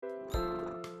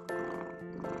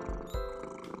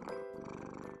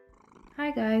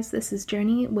Hi guys, this is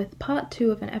Joni with part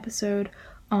 2 of an episode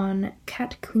on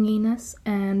cat clinginess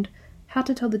and how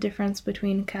to tell the difference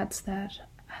between cats that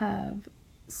have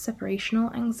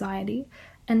separational anxiety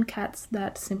and cats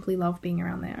that simply love being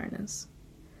around their owners.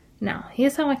 Now,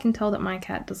 here's how I can tell that my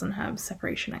cat doesn't have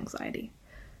separation anxiety.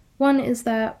 One is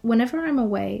that whenever I'm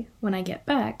away, when I get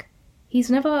back,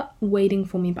 he's never waiting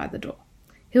for me by the door.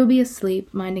 He'll be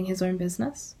asleep, minding his own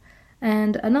business.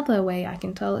 And another way I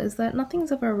can tell is that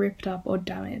nothing's ever ripped up or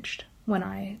damaged when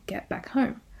I get back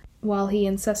home. While he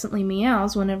incessantly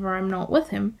meows whenever I'm not with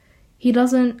him, he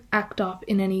doesn't act up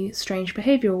in any strange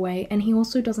behavioral way, and he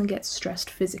also doesn't get stressed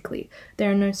physically.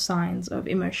 There are no signs of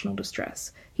emotional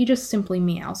distress. He just simply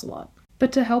meows a lot.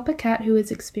 But to help a cat who is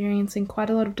experiencing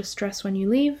quite a lot of distress when you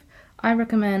leave, I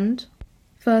recommend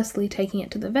firstly taking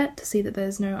it to the vet to see that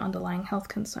there's no underlying health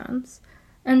concerns,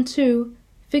 and 2,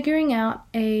 figuring out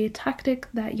a tactic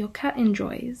that your cat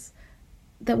enjoys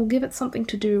that will give it something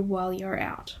to do while you're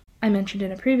out. I mentioned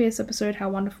in a previous episode how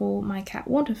wonderful my cat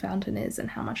water fountain is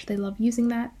and how much they love using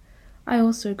that. I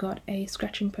also got a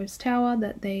scratching post tower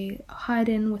that they hide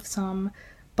in with some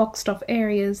boxed off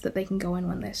areas that they can go in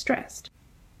when they're stressed.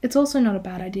 It's also not a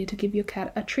bad idea to give your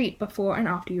cat a treat before and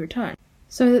after you return,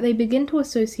 so that they begin to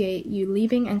associate you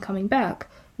leaving and coming back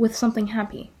with something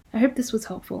happy. I hope this was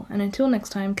helpful, and until next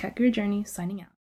time, Cat Guru Joni signing out.